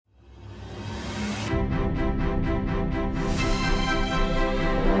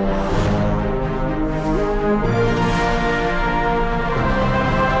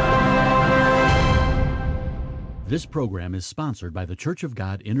This program is sponsored by the Church of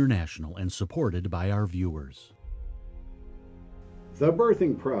God International and supported by our viewers. The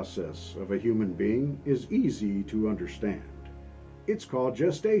birthing process of a human being is easy to understand. It's called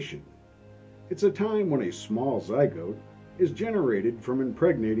gestation. It's a time when a small zygote is generated from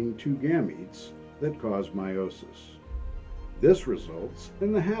impregnating two gametes that cause meiosis. This results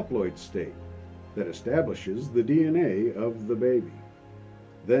in the haploid state that establishes the DNA of the baby.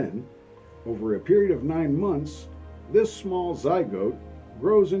 Then, over a period of 9 months, this small zygote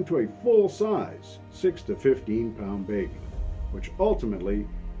grows into a full-size 6 to 15-pound baby, which ultimately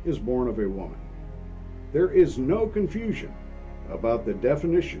is born of a woman. There is no confusion about the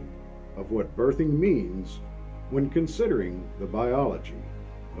definition of what birthing means when considering the biology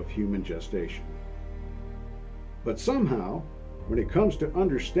of human gestation. But somehow, when it comes to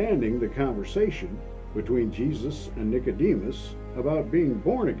understanding the conversation between Jesus and Nicodemus about being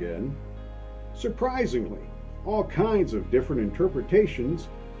born again, surprisingly, all kinds of different interpretations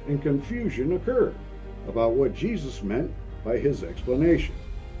and confusion occur about what Jesus meant by his explanation.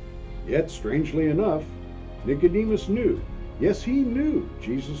 Yet, strangely enough, Nicodemus knew, yes, he knew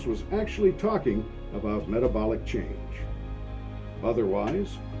Jesus was actually talking about metabolic change.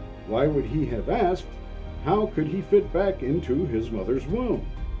 Otherwise, why would he have asked, how could he fit back into his mother's womb?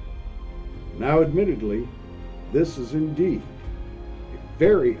 Now, admittedly, this is indeed a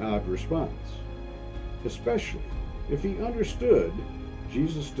very odd response, especially if he understood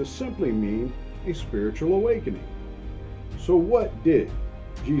Jesus to simply mean a spiritual awakening. So what did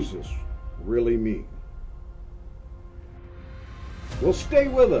Jesus really mean? Well, stay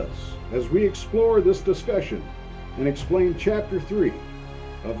with us as we explore this discussion and explain chapter 3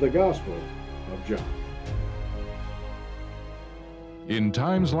 of the Gospel of John. In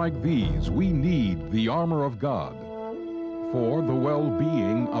times like these, we need the armor of God for the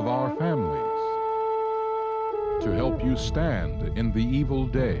well-being of our families, to help you stand in the evil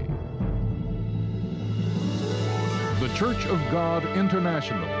day. The Church of God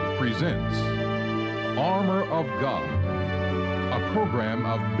International presents Armor of God, a program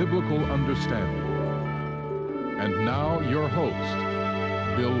of biblical understanding. And now your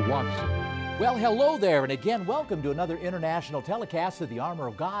host, Bill Watson. Well, hello there, and again, welcome to another international telecast of the Armor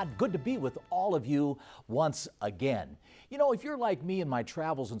of God. Good to be with all of you once again. You know, if you're like me in my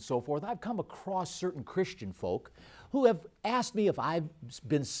travels and so forth, I've come across certain Christian folk who have asked me if I've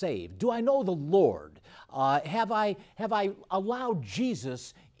been saved. Do I know the Lord? Have I allowed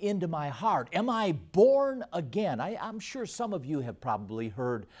Jesus into my heart? Am I born again? I'm sure some of you have probably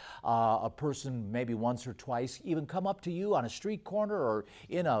heard a person maybe once or twice even come up to you on a street corner or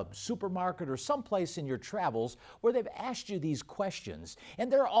in a supermarket or someplace in your travels where they've asked you these questions. And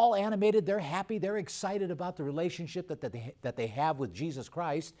they're all animated, they're happy, they're excited about the relationship that they have with Jesus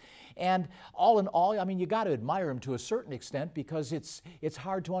Christ. And all in all, I mean, you got to admire them to a certain extent, because it's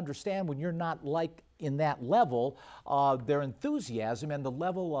hard to understand when you're not like in that level, their enthusiasm and the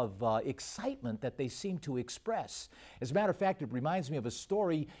level of excitement that they seem to express. As a matter of fact, it reminds me of a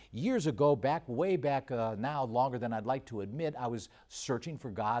story years ago, way back now, longer than I'd like to admit. I was searching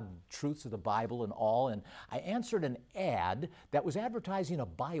for God, truths of the Bible and all, and I answered an ad that was advertising a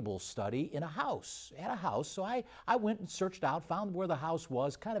Bible study in a house, at a house. So I went and searched out, found where the house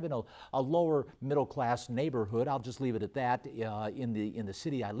was, kind of in a lower middle class neighborhood. I'll just leave it at that, in the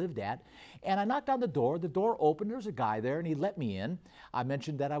city I lived at. And I knocked on the door opened, there's a guy there, and he let me in. I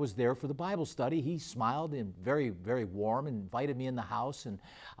mentioned that I was there for the Bible study. He smiled and very, very warm and invited me in the house and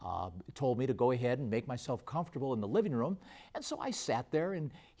told me to go ahead and make myself comfortable in the living room. And so I sat there,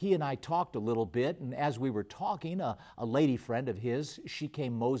 and he and I talked a little bit, and as we were talking, a lady friend of his, she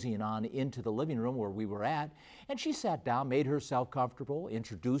came moseying on into the living room where we were at, and she sat down, made herself comfortable,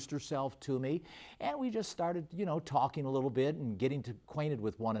 introduced herself to me, and we just started, talking a little bit and getting acquainted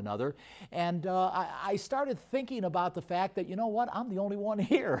with one another. And I started thinking about the fact that, you know what, I'm the only one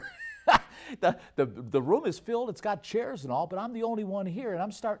here. The room is filled, it's got chairs and all, but I'm the only one here, and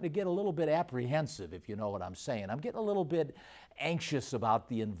I'm starting to get a little bit apprehensive, if you know what I'm saying. I'm getting a little bit anxious about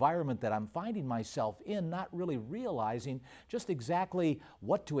the environment that I'm finding myself in, not really realizing just exactly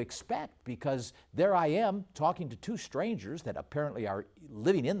what to expect, because there I am talking to two strangers that apparently are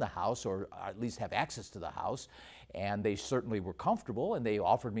living in the house, or at least have access to the house, and they certainly were comfortable, and they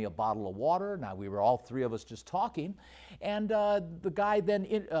offered me a bottle of water. Now, we were all three of us just talking, and the guy then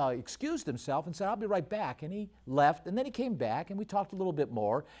excused himself and said, "I'll be right back," and he left, and then he came back, and we talked a little bit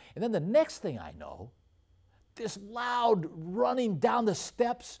more, and then the next thing I know, this loud running down the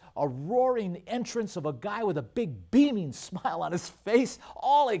steps, a roaring entrance of a guy with a big beaming smile on his face,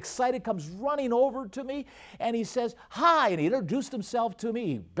 all excited, comes running over to me, and he says, "Hi," and he introduced himself to me.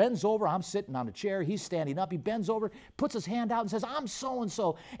 He bends over, I'm sitting on a chair, he's standing up, he bends over, puts his hand out and says, "I'm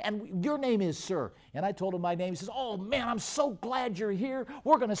so-and-so, and your name is, sir?" And I told him my name. He says, "Oh man, I'm so glad you're here.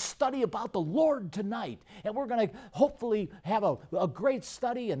 We're going to study about the Lord tonight, and we're going to hopefully have a great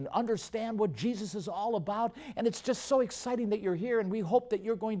study and understand what Jesus is all about. And it's just so exciting that you're here, and we hope that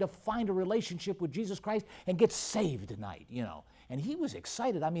you're going to find a relationship with Jesus Christ and get saved tonight," you know. And he was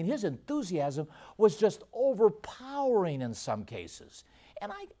excited. I mean, his enthusiasm was just overpowering in some cases.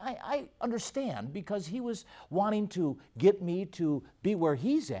 And I understand, because he was wanting to get me to be where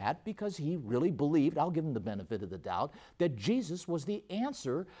he's at, because he really believed, I'll give him the benefit of the doubt, that Jesus was the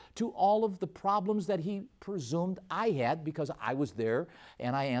answer to all of the problems that he presumed I had, because I was there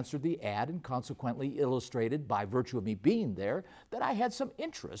and I answered the ad, and consequently illustrated by virtue of me being there that I had some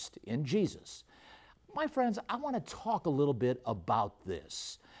interest in Jesus. My friends, I want to talk a little bit about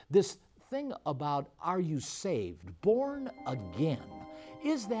this thing about, are you saved, born again?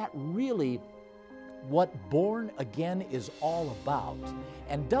 Is that really what born again is all about?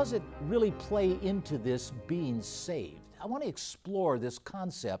 And does it really play into this being saved? I want to explore this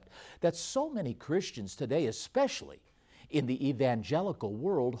concept that so many Christians today, especially in the evangelical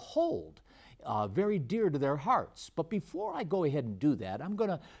world, hold very dear to their hearts. But before I go ahead and do that, I'm going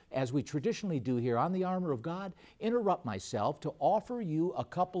to, as we traditionally do here on the Armor of God, interrupt myself to offer you a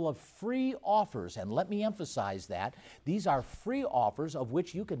couple of free offers. And let me emphasize that these are free offers of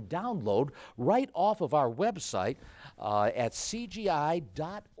which you can download right off of our website at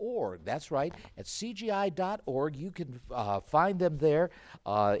cgi.org. That's right, at cgi.org. You can find them there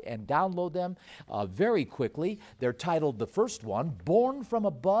and download them very quickly. They're titled, the first one, Born from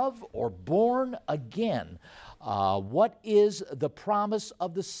Above or Born Again. What is the promise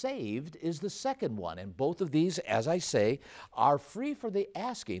of the saved is the second one. And both of these, as I say, are free for the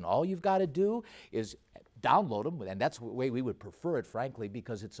asking. All you've got to do is download them, and that's the way we would prefer it, frankly,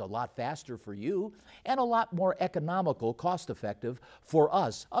 because it's a lot faster for you and a lot more economical, cost-effective for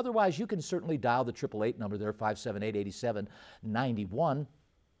us. Otherwise, you can certainly dial the 888 number there, 578-8791,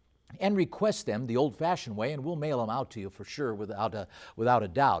 and request them the old-fashioned way, and we'll mail them out to you for sure without a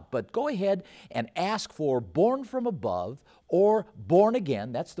doubt. But go ahead and ask for Born from Above or Born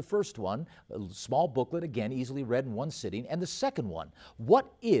Again. That's the first one, a small booklet, again, easily read in one sitting. And the second one,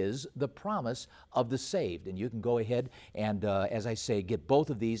 What is the Promise of the Saved? And you can go ahead and, as I say, get both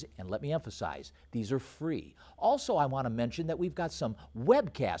of these, and let me emphasize, these are free. Also, I want to mention that we've got some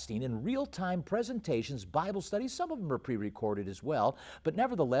webcasting and real-time presentations, Bible studies. Some of them are pre-recorded as well, but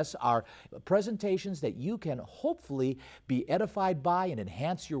nevertheless are presentations that you can hopefully be edified by and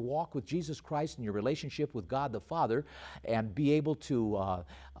enhance your walk with Jesus Christ and your relationship with God the Father, and be able to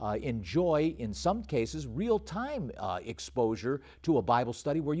enjoy, in some cases, real-time exposure to a Bible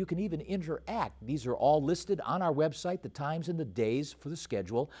study where you can even interact. These are all listed on our website, the times and the days for the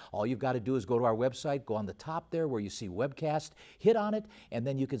schedule. All you've got to do is go to our website, go on the top there where you see webcast, hit on it, and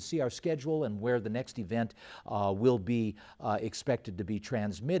then you can see our schedule and where the next event will be expected to be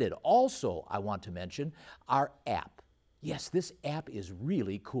transmitted. Also, I want to mention our app. Yes, this app is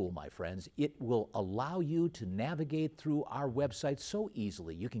really cool, my friends. It will allow you to navigate through our website so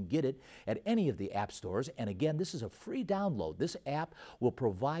easily. You can get it at any of the app stores. And again, this is a free download. This app will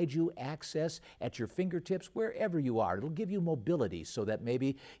provide you access at your fingertips wherever you are. It'll give you mobility so that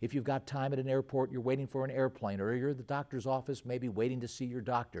maybe if you've got time at an airport, you're waiting for an airplane, or you're at the doctor's office, maybe waiting to see your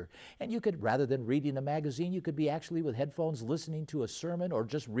doctor. And you could, rather than reading a magazine, you could be actually with headphones listening to a sermon or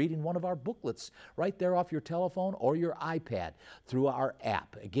just reading one of our booklets right there off your telephone or your iPad through our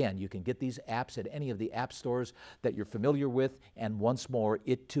app. Again, you can get these apps at any of the app stores that you're familiar with, and once more,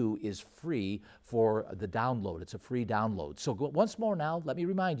 it too is free for the download. It's a free download. So once more now, let me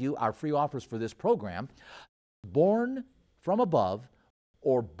remind you, our free offers for this program, Born from Above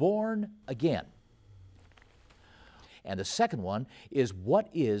or Born Again. And the second one is, What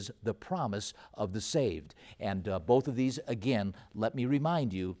is the Promise of the Saved? And both of these, again, let me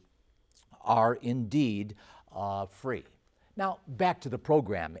remind you, are indeed free. Now, back to the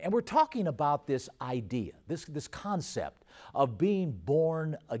program, and we're talking about this idea, this concept of being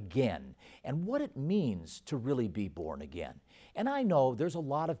born again, and what it means to really be born again. And I know there's a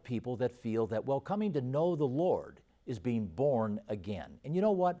lot of people that feel that, well, coming to know the Lord is being born again. And you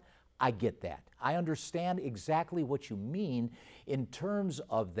know what? I get that. I understand exactly what you mean in terms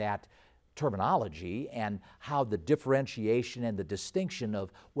of that terminology and how the differentiation and the distinction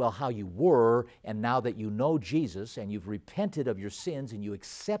of, well, how you were, and now that you know Jesus and you've repented of your sins and you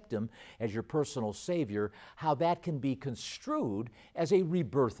accept Him as your personal Savior, how that can be construed as a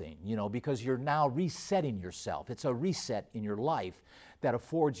rebirthing, because you're now resetting yourself. It's a reset in your life that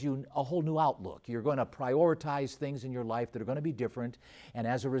affords you a whole new outlook. You're going to prioritize things in your life that are going to be different, and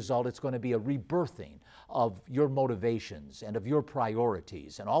as a result, it's going to be a rebirthing of your motivations and of your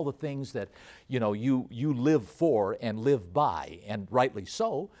priorities and all the things that you live for and live by, and rightly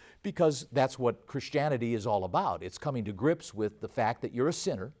so, because that's what Christianity is all about. It's coming to grips with the fact that you're a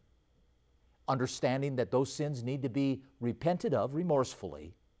sinner, understanding that those sins need to be repented of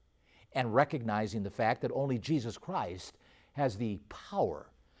remorsefully, and recognizing the fact that only Jesus Christ has the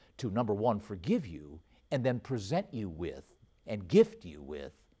power to, number one, forgive you, and then present you with and gift you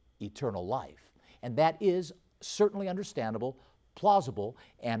with eternal life. And that is certainly understandable, plausible,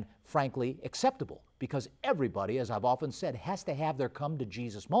 and frankly acceptable, because everybody, as I've often said, has to have their come to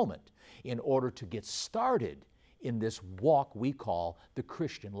Jesus moment in order to get started in this walk we call the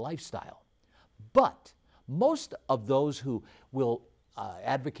Christian lifestyle. But most of those who will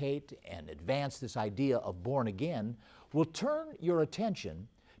advocate and advance this idea of born again will turn your attention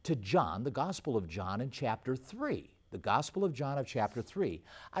to John, the Gospel of John in chapter 3. The Gospel of John of chapter 3.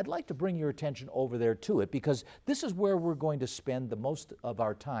 I'd like to bring your attention over there to it, because this is where we're going to spend the most of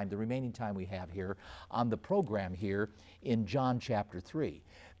our time, the remaining time we have here on the program here in John chapter 3.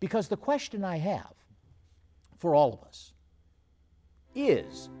 Because the question I have for all of us,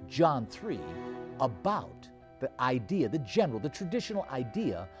 is John 3 about the idea, the traditional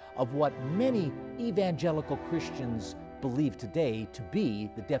idea of what many evangelical Christians believe today to be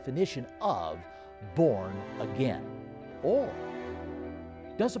the definition of born again? Or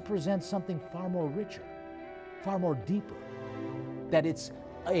does it present something far more richer, far more deeper, that it's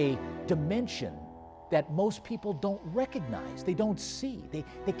a dimension that most people don't recognize, they don't see,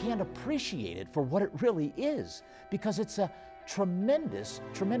 they can't appreciate it for what it really is, because it's a tremendous,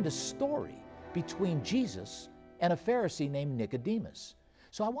 tremendous story between Jesus and a Pharisee named Nicodemus.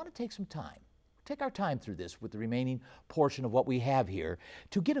 So I want to take our time through this with the remaining portion of what we have here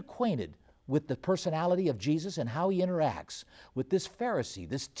to get acquainted with the personality of Jesus and how He interacts with this Pharisee,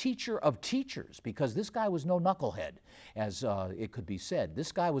 this teacher of teachers, because this guy was no knucklehead, as it could be said.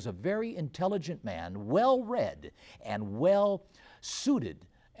 This guy was a very intelligent man, well-read and well-suited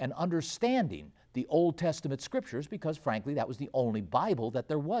and understanding the Old Testament Scriptures, because frankly that was the only Bible that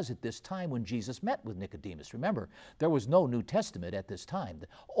there was at this time when Jesus met with Nicodemus. Remember, there was no New Testament at this time. The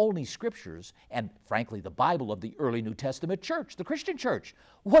only Scriptures, and frankly the Bible of the early New Testament church, the Christian church,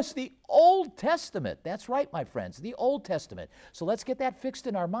 was the Old Testament. That's right, my friends, the Old Testament. So let's get that fixed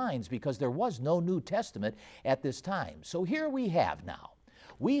in our minds, because there was no New Testament at this time. So here we have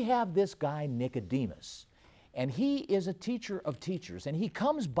this guy Nicodemus. And he is a teacher of teachers, and he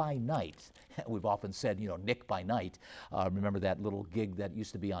comes by night. We've often said, Nick by night. Remember that little gig that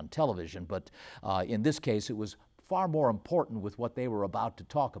used to be on television, but in this case it was far more important with what they were about to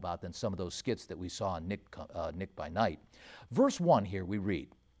talk about than some of those skits that we saw in Nick by Night. Verse 1 here we read,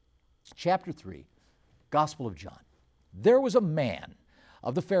 chapter 3, Gospel of John. There was a man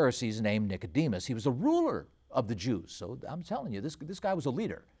of the Pharisees named Nicodemus. He was a ruler of the Jews. So I'm telling you, this guy was a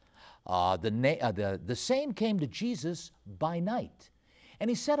leader. The same came to Jesus by night. And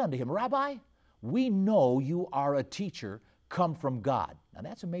he said unto him, Rabbi, we know you are a teacher come from God. Now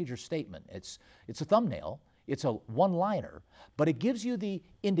that's a major statement. It's a thumbnail. It's a one-liner. But it gives you the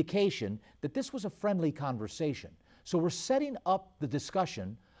indication that this was a friendly conversation. So we're setting up the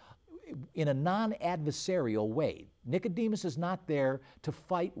discussion in a non-adversarial way. Nicodemus is not there to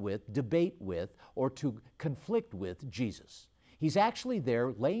fight with, debate with, or to conflict with Jesus. He's actually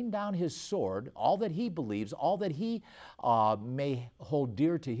there laying down his sword, all that he believes, all that he may hold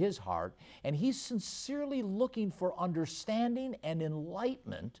dear to his heart, and he's sincerely looking for understanding and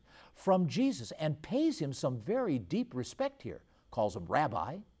enlightenment from Jesus, and pays him some very deep respect here. Calls him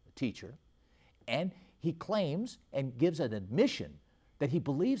rabbi, teacher, and he claims and gives an admission that he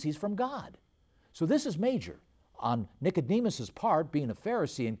believes he's from God. So this is major. On Nicodemus's part, being a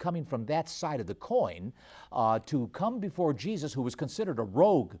Pharisee and coming from that side of the coin, to come before Jesus, who was considered a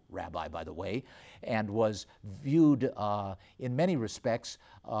rogue rabbi, by the way, and was viewed in many respects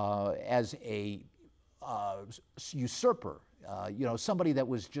as a usurper, somebody that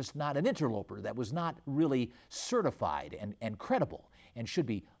was just not an interloper, that was not really certified and credible, and should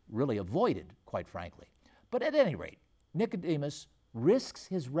be really avoided, quite frankly. But at any rate, Nicodemus risks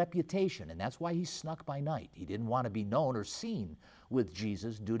his reputation, and that's why he snuck by night. He didn't want to be known or seen with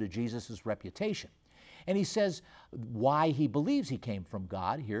Jesus due to Jesus' reputation. And he says why he believes he came from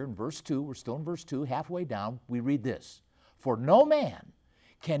God. Here in verse 2, we're still in verse 2, halfway down, we read this. For no man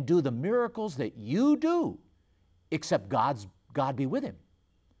can do the miracles that you do except God be with him.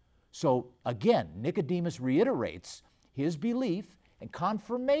 So again, Nicodemus reiterates his belief and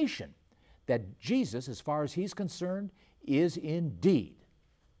confirmation that Jesus, as far as he's concerned, is indeed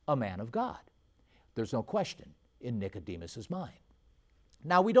a man of God. There's no question in Nicodemus's mind.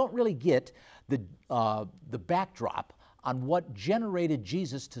 Now, we don't really get the backdrop on what generated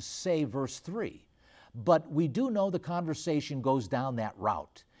Jesus to say verse 3, but we do know the conversation goes down that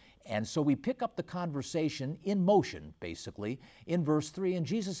route. And so we pick up the conversation in motion, basically, in verse 3, and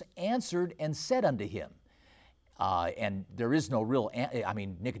Jesus answered and said unto him. And there is no real,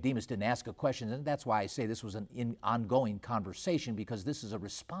 Nicodemus didn't ask a question, and that's why I say this was an ongoing conversation, because this is a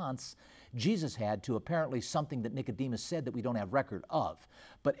response Jesus had to apparently something that Nicodemus said that we don't have record of.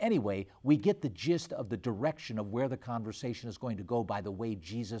 But anyway, we get the gist of the direction of where the conversation is going to go by the way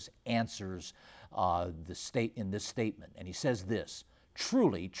Jesus answers in this statement. And he says this,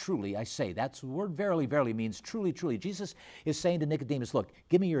 truly, truly, I say, that's the word verily, verily means truly, truly. Jesus is saying to Nicodemus, look,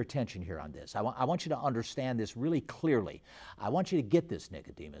 give me your attention here on this. I want you to understand this really clearly. I want you to get this,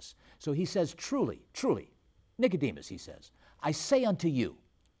 Nicodemus. So he says, truly, truly, Nicodemus, he says, I say unto you,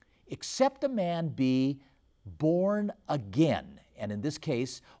 except a man be born again. And in this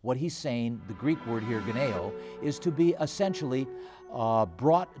case, what he's saying, the Greek word here, geneo, is to be essentially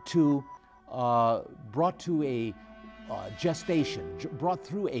brought through a gestation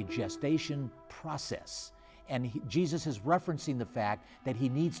process. And Jesus is referencing the fact that he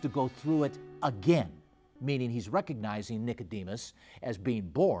needs to go through it again, meaning he's recognizing Nicodemus as being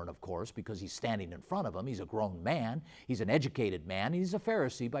born, of course, because he's standing in front of him. He's a grown man, he's an educated man, he's a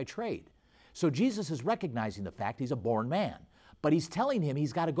Pharisee by trade. So Jesus is recognizing the fact he's a born man, but he's telling him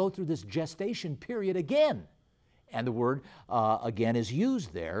he's got to go through this gestation period again. And the word again is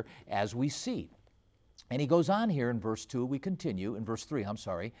used there, as we see. And he goes on here in verse 2, we continue, in verse 3,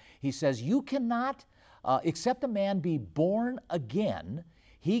 he says, you cannot, except a man be born again,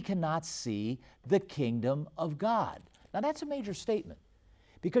 he cannot see the kingdom of God. Now that's a major statement,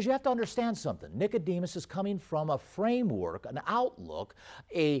 because you have to understand something. Nicodemus is coming from a framework, an outlook,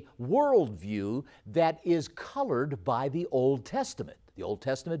 a worldview that is colored by the Old Testament. The Old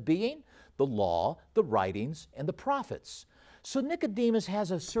Testament being the law, the writings, and the prophets. So Nicodemus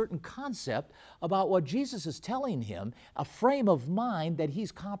has a certain concept about what Jesus is telling him, a frame of mind that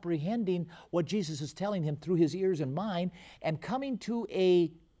he's comprehending what Jesus is telling him through his ears and mind, and coming to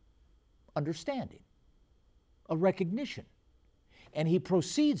a understanding, a recognition. And he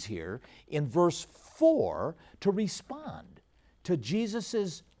proceeds here in verse 4 to respond to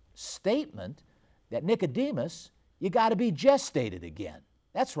Jesus' statement that Nicodemus, you got to be gestated again.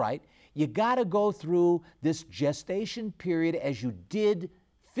 That's right. You got to go through this gestation period as you did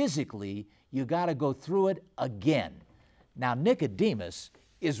physically. You got to go through it again. Now, Nicodemus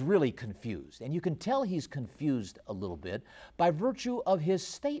is really confused, and you can tell he's confused a little bit by virtue of his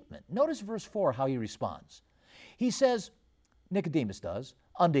statement. Notice verse 4, how he responds. He says, Nicodemus does,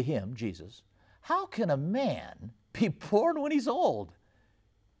 unto him, Jesus, how can a man be born when he's old?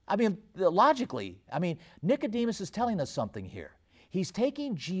 Logically, Nicodemus is telling us something here. He's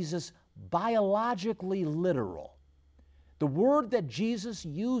taking Jesus biologically literal. The word that Jesus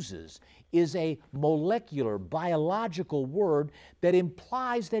uses is a molecular, biological word that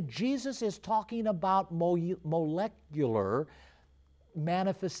implies that Jesus is talking about molecular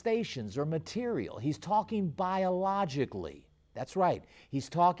manifestations or material. He's talking biologically. That's right. He's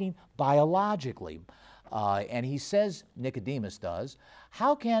talking biologically. And he says, Nicodemus does,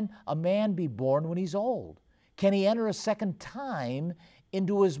 how can a man be born when he's old? Can he enter a second time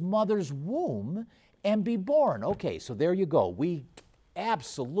into his mother's womb and be born? Okay, so there you go. We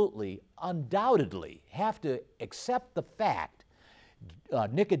absolutely, undoubtedly have to accept the fact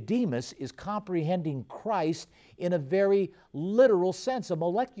Nicodemus is comprehending Christ in a very literal sense, a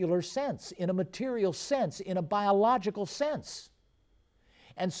molecular sense, in a material sense, in a biological sense.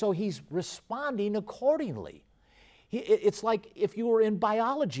 And so he's responding accordingly. It's like if you were in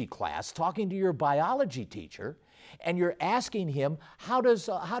biology class talking to your biology teacher and you're asking him, how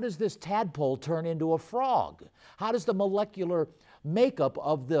does this tadpole turn into a frog? How does the molecular makeup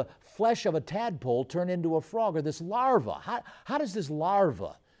of the flesh of a tadpole turn into a frog, or this larva? How does this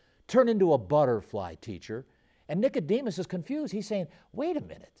larva turn into a butterfly, teacher? And Nicodemus is confused. He's saying, wait a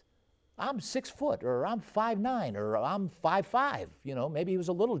minute. I'm 6 foot, or I'm 5'9", or I'm 5'5". Maybe he was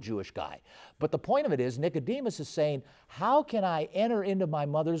a little Jewish guy. But the point of it is, Nicodemus is saying, how can I enter into my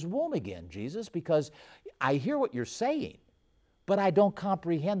mother's womb again, Jesus? Because I hear what you're saying, but I don't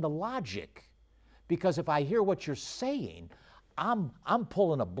comprehend the logic. because if I hear what you're saying, I'm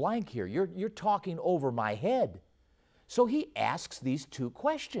pulling a blank here. You're talking over my head. So he asks these two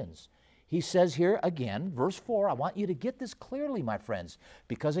questions. He says here again, verse 4, I want you to get this clearly, my friends,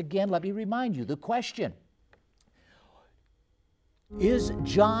 because again, let me remind you the question. Is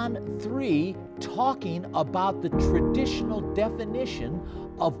John 3 talking about the traditional definition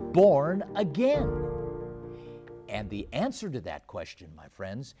of born again? And the answer to that question, my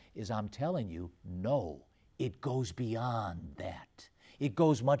friends, is I'm telling you, no. It goes beyond that. It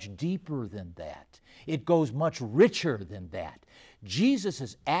goes much deeper than that. It goes much richer than that. Jesus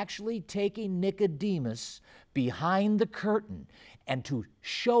is actually taking Nicodemus behind the curtain and to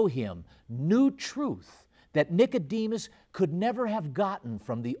show him new truth that Nicodemus could never have gotten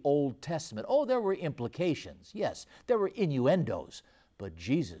from the Old Testament. Oh, there were implications. Yes, there were innuendos. But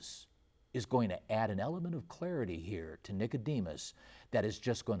Jesus is going to add an element of clarity here to Nicodemus that is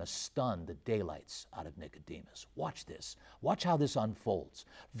just going to stun the daylights out of Nicodemus. Watch this. Watch how this unfolds.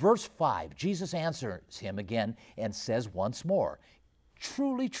 Verse 5, Jesus answers him again and says once more,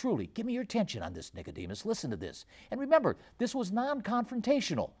 truly, truly, give me your attention on this, Nicodemus. Listen to this. And remember, this was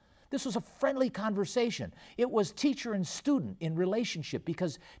non-confrontational. This was a friendly conversation. It was teacher and student in relationship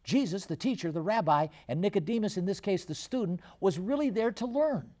because Jesus, the teacher, the rabbi, and Nicodemus, in this case the student, was really there to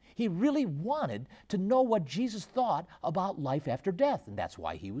learn. He really wanted to know what Jesus thought about life after death, and that's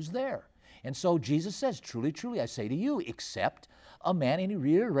why he was there. And so Jesus says, truly, truly, I say to you, except a man, and he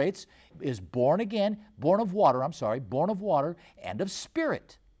reiterates, is born again, born of water and of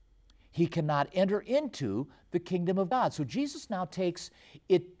spirit. He cannot enter into the kingdom of God. So Jesus now takes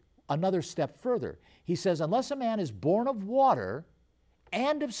it another step further. He says, unless a man is born of water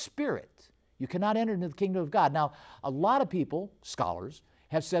and of spirit, you cannot enter into the kingdom of God. Now, a lot of people, scholars,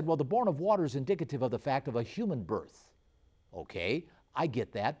 have said, well, the born of water is indicative of the fact of a human birth. Okay, I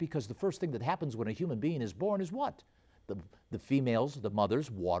get that, because the first thing that happens when a human being is born is what? The female's, the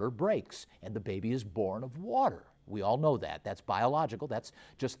mother's water breaks, and the baby is born of water. We all know that. That's biological. That's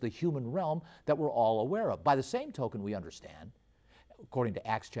just the human realm that we're all aware of. By the same token, we understand, according to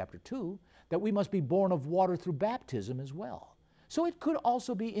Acts chapter 2, that we must be born of water through baptism as well. So it could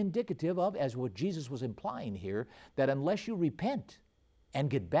also be indicative of, as what Jesus was implying here, that unless you repent and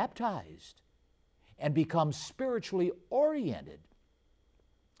get baptized and become spiritually oriented,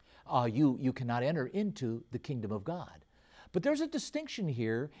 you cannot enter into the kingdom of God. But there's a distinction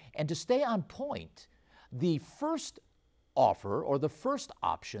here, and to stay on point, the first offer or the first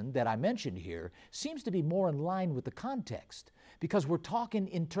option that I mentioned here seems to be more in line with the context, because we're talking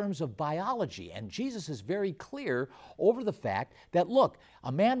in terms of biology, and Jesus is very clear over the fact that, look,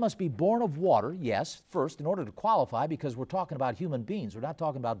 a man must be born of water, yes, first, in order to qualify, because we're talking about human beings. We're not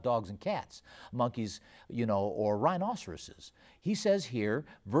talking about dogs and cats, monkeys, or rhinoceroses. He says here,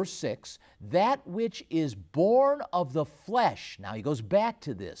 verse 6, that which is born of the flesh. Now, he goes back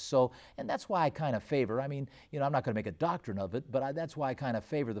to this. So, and that's why I kind of favor, I'm not going to make a doctrine of it, but that's why I kind of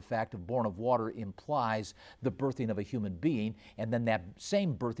favor the fact of born of water implies the birthing of a human being, and then that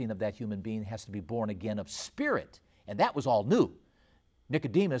same birthing of that human being has to be born again of spirit. And that was all new.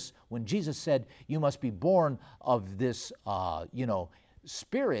 Nicodemus, when Jesus said, you must be born of this,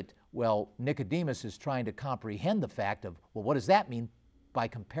 spirit, well, Nicodemus is trying to comprehend the fact of, well, what does that mean by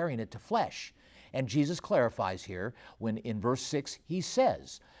comparing it to flesh? And Jesus clarifies here when in verse 6 he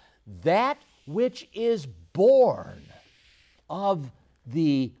says, that which is born of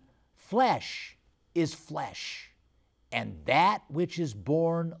the flesh is flesh, and that which is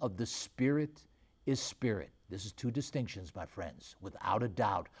born of the Spirit is spirit. This is two distinctions, my friends. Without a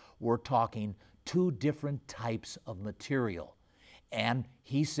doubt, we're talking two different types of material. And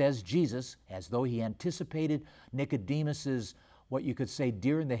he says, Jesus, as though he anticipated Nicodemus's, what you could say,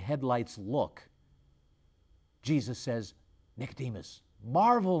 deer in the headlights look, Jesus says, Nicodemus,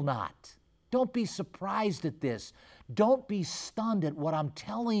 marvel not. Don't be surprised at this. Don't be stunned at what I'm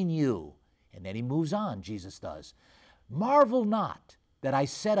telling you. And then he moves on, Jesus does. Marvel not that I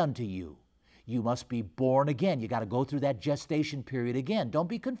said unto you, you must be born again. You got to go through that gestation period again. Don't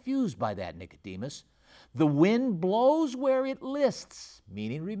be confused by that, Nicodemus. The wind blows where it lists.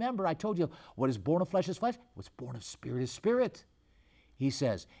 Meaning, remember, I told you, what is born of flesh is flesh. What's born of spirit is spirit. He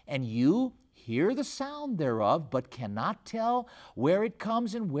says, and you hear the sound thereof, but cannot tell where it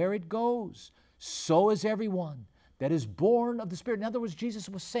comes and where it goes. So is everyone that is born of the Spirit. In other words, Jesus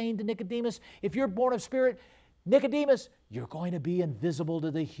was saying to Nicodemus, if you're born of Spirit, Nicodemus, you're going to be invisible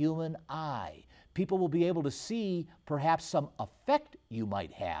to the human eye. People will be able to see perhaps some effect you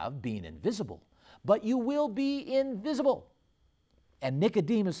might have being invisible, but you will be invisible. And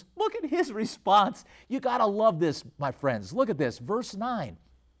Nicodemus, look at his response. You got to love this, my friends. Look at this, verse 9.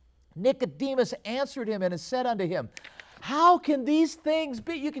 Nicodemus answered him and said unto him, how can these things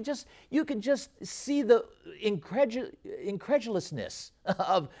be? You can just see the incredulousness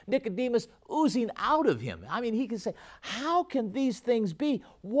of Nicodemus oozing out of him. I mean, he can say, how can these things be?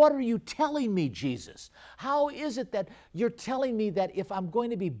 What are you telling me, Jesus? How is it that you're telling me that if I'm going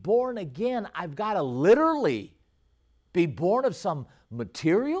to be born again, I've got to literally be born of some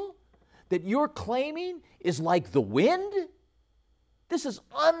material that you're claiming is like the wind? This is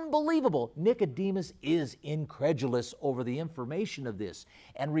unbelievable. Nicodemus is incredulous over the information of this.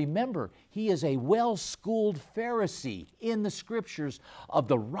 And remember, he is a well-schooled Pharisee in the Scriptures of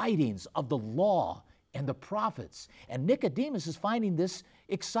the writings of the law and the prophets. And Nicodemus is finding this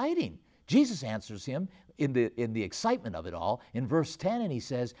exciting. Jesus answers him in the excitement of it all in verse 10, and he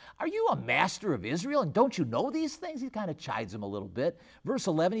says, are you a master of Israel, and don't you know these things? He kind of chides him a little bit. Verse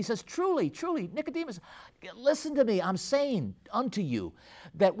 11, he says, truly, Nicodemus, listen to me. I'm saying unto you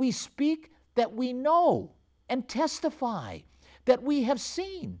that we speak that we know and testify that we have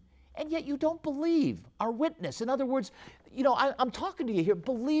seen, and yet you don't believe our witness. In other words, I'm talking to you here.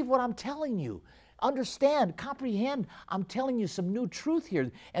 Believe what I'm telling you. Understand, comprehend, I'm telling you some new truth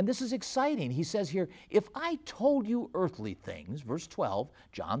here, and this is exciting. He says here, if I told you earthly things, verse 12,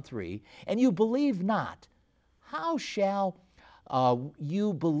 John 3, and you believe not, how shall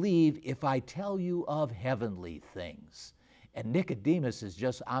you believe if I tell you of heavenly things? And Nicodemus is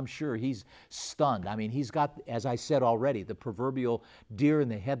just, I'm sure he's stunned. I mean, he's got, as I said already, the proverbial deer in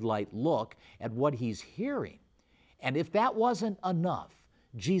the headlight look at what he's hearing. And if that wasn't enough,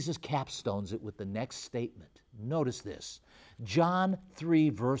 Jesus capstones it with the next statement. Notice this, John 3,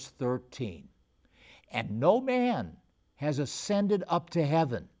 verse 13. And no man has ascended up to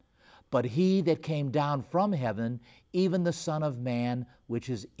heaven, but he that came down from heaven, even the Son of Man, which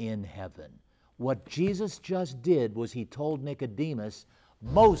is in heaven. What Jesus just did was he told Nicodemus,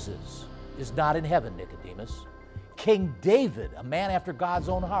 Moses is not in heaven, Nicodemus. King David, a man after God's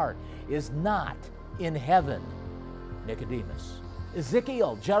own heart, is not in heaven, Nicodemus.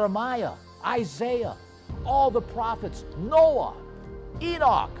 Ezekiel, Jeremiah, Isaiah, all the prophets, Noah,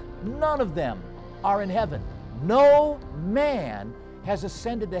 Enoch, none of them are in heaven. No man has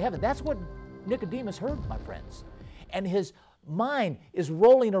ascended to heaven. That's what Nicodemus heard, my friends. And his mind is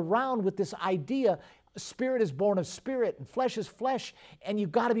rolling around with this idea, spirit is born of spirit and flesh is flesh, and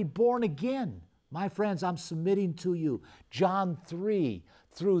you've got to be born again. My friends, I'm submitting to you, John 3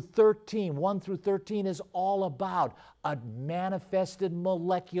 through 13, 1 through 13 is all about a manifested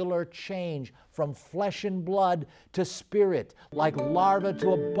molecular change from flesh and blood to spirit, like larva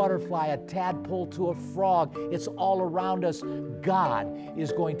to a butterfly, a tadpole to a frog. It's all around us. God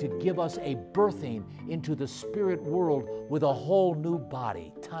is going to give us a birthing into the spirit world with a whole new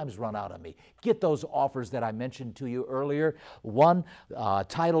body. Time's run out on me. Get those offers that I mentioned to you earlier. One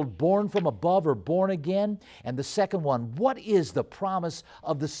titled Born from Above or Born Again, and the second one, What is the Promise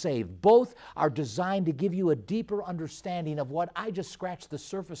of the Saved? Both are designed to give you a deeper understanding of what I just scratched the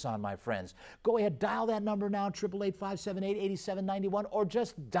surface on, my friends. Go ahead, dial that number now, 888-578-8791, or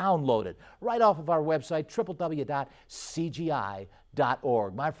just download it right off of our website, www.cgi.org.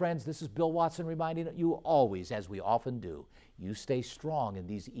 My friends, this is Bill Watson reminding you always, as we often do, you stay strong in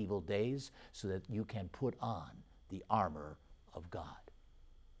these evil days so that you can put on the armor of God.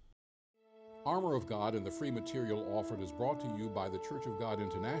 Armor of God and the free material offered is brought to you by the Church of God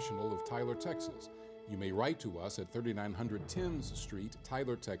International of Tyler, Texas. You may write to us at 3900 Timms Street,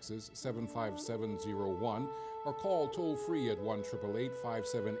 Tyler, Texas 75701, or call toll-free at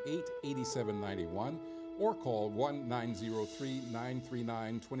 1-888-578-8791, or call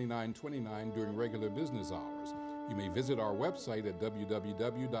 1-903-939-2929 during regular business hours. You may visit our website at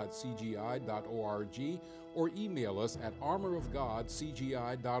www.cgi.org or email us at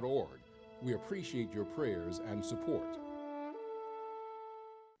armorofgodcgi.org. We appreciate your prayers and support.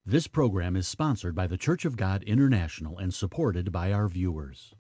 This program is sponsored by the Church of God International and supported by our viewers.